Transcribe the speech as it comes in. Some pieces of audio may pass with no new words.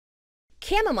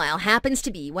Chamomile happens to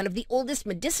be one of the oldest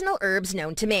medicinal herbs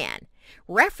known to man,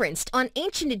 referenced on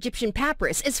ancient Egyptian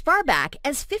papyrus as far back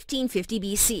as 1550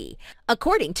 BC,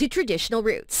 according to traditional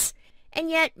roots. And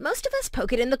yet, most of us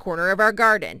poke it in the corner of our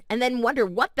garden and then wonder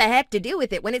what the heck to do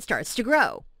with it when it starts to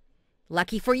grow.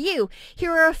 Lucky for you,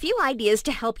 here are a few ideas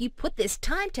to help you put this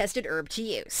time-tested herb to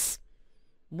use.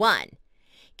 1.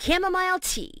 Chamomile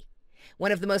tea.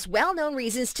 One of the most well-known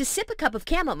reasons to sip a cup of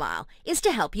chamomile is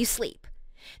to help you sleep.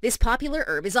 This popular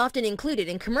herb is often included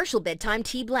in commercial bedtime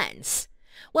tea blends.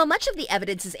 While much of the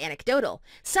evidence is anecdotal,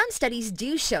 some studies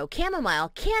do show chamomile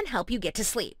can help you get to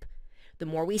sleep. The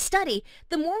more we study,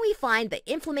 the more we find that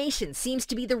inflammation seems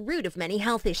to be the root of many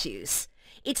health issues.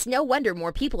 It's no wonder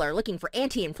more people are looking for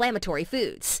anti-inflammatory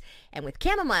foods. And with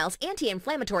chamomile's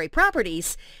anti-inflammatory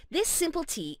properties, this simple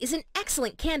tea is an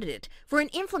excellent candidate for an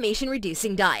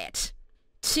inflammation-reducing diet.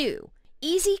 2.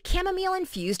 Easy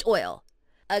chamomile-infused oil.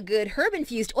 A good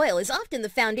herb-infused oil is often the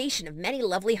foundation of many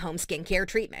lovely home skincare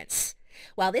treatments.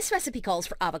 While this recipe calls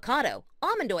for avocado,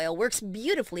 almond oil works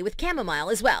beautifully with chamomile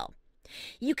as well.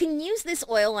 You can use this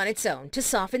oil on its own to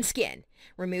soften skin,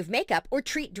 remove makeup, or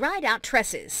treat dried-out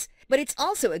tresses. But it's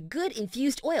also a good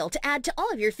infused oil to add to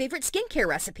all of your favorite skincare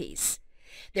recipes.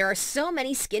 There are so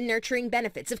many skin-nurturing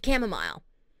benefits of chamomile.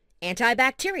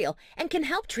 Antibacterial and can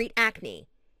help treat acne.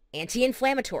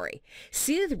 Anti-inflammatory,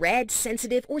 soothe red,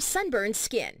 sensitive, or sunburned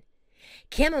skin.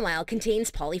 Chamomile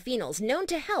contains polyphenols known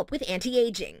to help with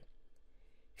anti-aging.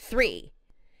 3.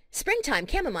 Springtime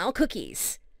chamomile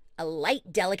cookies. A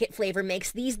light, delicate flavor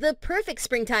makes these the perfect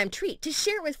springtime treat to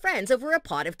share with friends over a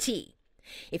pot of tea.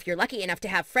 If you're lucky enough to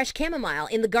have fresh chamomile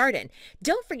in the garden,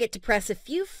 don't forget to press a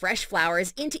few fresh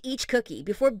flowers into each cookie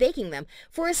before baking them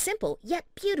for a simple yet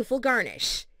beautiful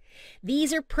garnish.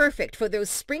 These are perfect for those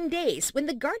spring days when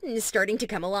the garden is starting to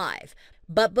come alive,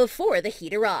 but before the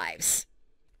heat arrives.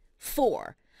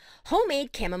 4. Homemade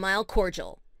chamomile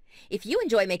cordial. If you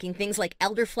enjoy making things like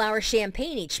elderflower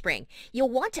champagne each spring, you'll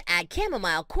want to add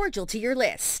chamomile cordial to your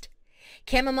list.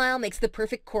 Chamomile makes the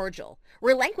perfect cordial,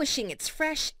 relinquishing its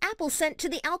fresh apple scent to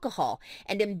the alcohol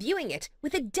and imbuing it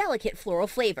with a delicate floral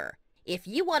flavor. If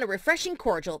you want a refreshing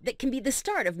cordial that can be the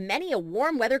start of many a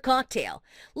warm weather cocktail,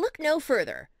 look no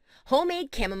further. Homemade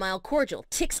chamomile cordial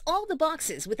ticks all the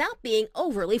boxes without being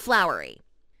overly flowery.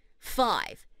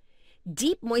 5.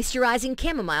 Deep moisturizing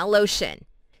chamomile lotion.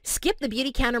 Skip the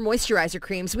beauty counter moisturizer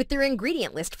creams with their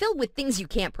ingredient list filled with things you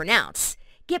can't pronounce.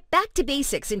 Get back to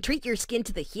basics and treat your skin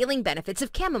to the healing benefits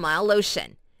of chamomile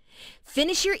lotion.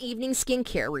 Finish your evening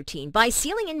skincare routine by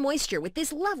sealing in moisture with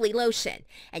this lovely lotion,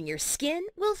 and your skin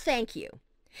will thank you.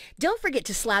 Don't forget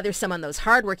to slather some on those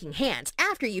hard-working hands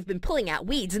after you've been pulling out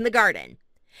weeds in the garden.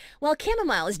 While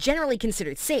chamomile is generally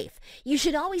considered safe, you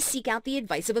should always seek out the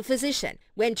advice of a physician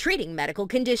when treating medical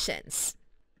conditions.